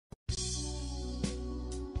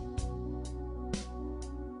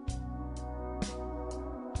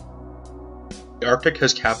The Arctic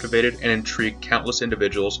has captivated and intrigued countless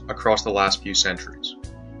individuals across the last few centuries,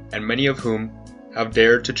 and many of whom have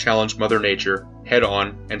dared to challenge Mother Nature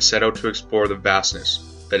head-on and set out to explore the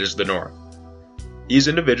vastness that is the North. These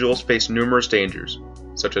individuals face numerous dangers,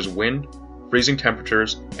 such as wind, freezing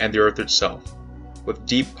temperatures, and the Earth itself, with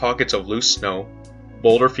deep pockets of loose snow,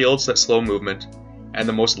 boulder fields that slow movement, and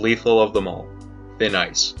the most lethal of them all, thin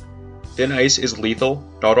ice. Thin ice is lethal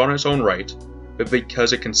not on its own right, but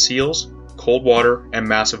because it conceals cold water and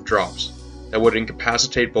massive drops that would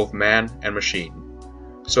incapacitate both man and machine.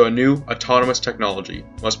 So a new autonomous technology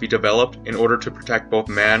must be developed in order to protect both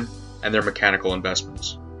man and their mechanical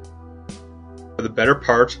investments. For the better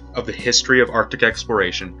part of the history of Arctic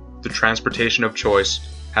exploration, the transportation of choice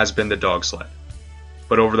has been the dog sled.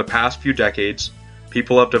 But over the past few decades,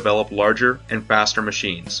 people have developed larger and faster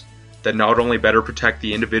machines that not only better protect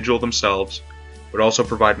the individual themselves, but also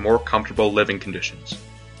provide more comfortable living conditions.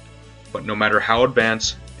 But no matter how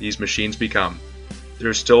advanced these machines become, there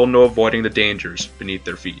is still no avoiding the dangers beneath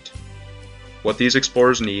their feet. What these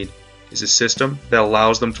explorers need is a system that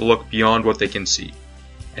allows them to look beyond what they can see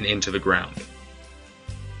and into the ground.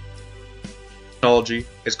 Technology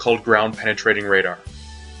is called ground penetrating radar,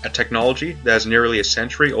 a technology that is nearly a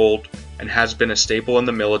century old and has been a staple in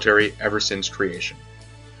the military ever since creation.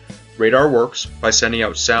 Radar works by sending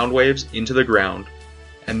out sound waves into the ground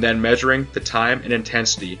and then measuring the time and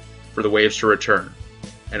intensity for the waves to return.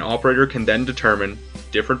 An operator can then determine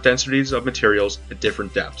different densities of materials at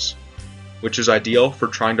different depths, which is ideal for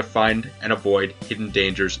trying to find and avoid hidden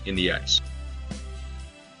dangers in the ice.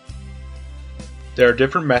 There are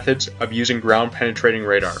different methods of using ground penetrating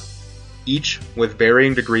radar, each with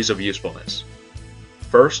varying degrees of usefulness.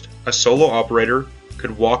 First, a solo operator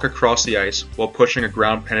could walk across the ice while pushing a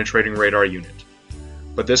ground penetrating radar unit.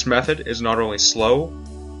 But this method is not only slow,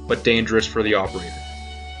 but dangerous for the operator,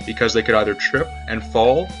 because they could either trip and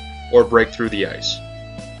fall or break through the ice.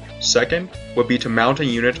 Second would be to mount a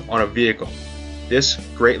unit on a vehicle. This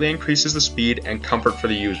greatly increases the speed and comfort for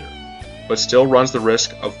the user, but still runs the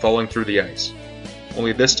risk of falling through the ice.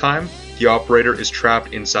 Only this time, the operator is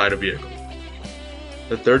trapped inside a vehicle.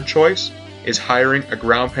 The third choice is hiring a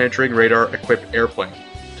ground penetrating radar equipped airplane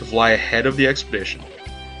to fly ahead of the expedition.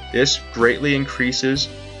 This greatly increases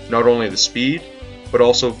not only the speed, but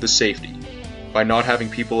also the safety, by not having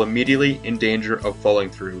people immediately in danger of falling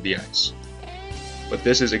through the ice. But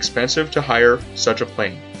this is expensive to hire such a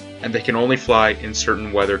plane, and they can only fly in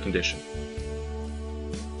certain weather conditions.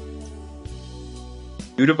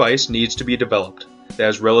 A new device needs to be developed that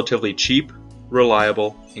is relatively cheap,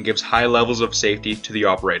 reliable, and gives high levels of safety to the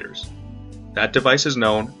operators. That device is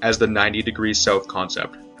known as the 90 degrees south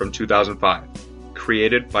concept from 2005,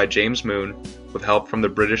 created by James Moon with help from the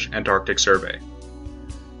British Antarctic Survey.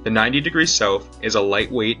 The 90 degrees south is a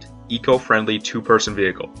lightweight, eco-friendly two-person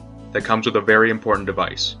vehicle that comes with a very important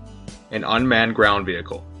device, an unmanned ground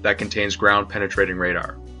vehicle that contains ground-penetrating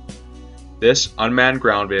radar. This unmanned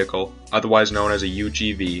ground vehicle, otherwise known as a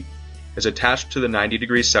UGV, is attached to the 90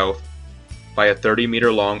 degrees south by a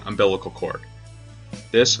 30-meter long umbilical cord.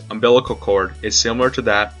 This umbilical cord is similar to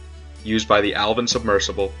that used by the Alvin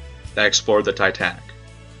submersible that explored the Titanic.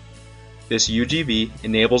 This UGV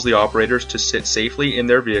enables the operators to sit safely in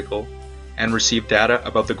their vehicle and receive data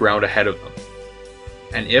about the ground ahead of them.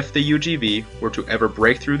 And if the UGV were to ever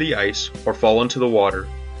break through the ice or fall into the water,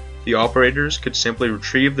 the operators could simply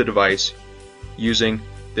retrieve the device using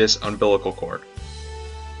this umbilical cord.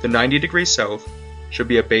 The 90 degrees south should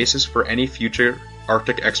be a basis for any future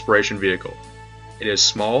Arctic exploration vehicle. It is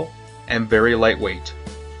small and very lightweight,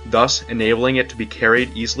 thus enabling it to be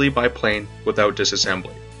carried easily by plane without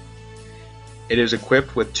disassembly. It is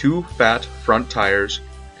equipped with 2 fat front tires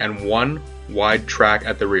and 1 wide track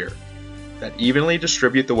at the rear that evenly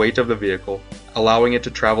distribute the weight of the vehicle, allowing it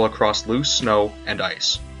to travel across loose snow and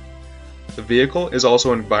ice. The vehicle is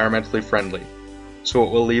also environmentally friendly, so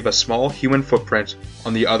it will leave a small human footprint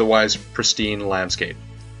on the otherwise pristine landscape.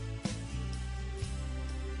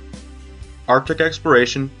 Arctic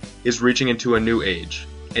exploration is reaching into a new age,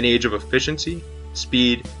 an age of efficiency,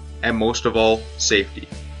 speed, and most of all, safety.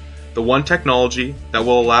 The one technology that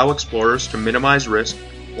will allow explorers to minimize risk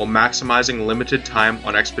while maximizing limited time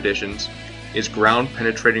on expeditions is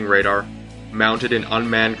ground-penetrating radar mounted in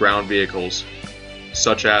unmanned ground vehicles,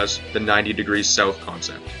 such as the 90 degrees south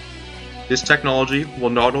concept. This technology will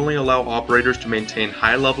not only allow operators to maintain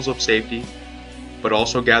high levels of safety, but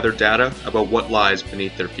also gather data about what lies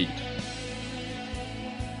beneath their feet.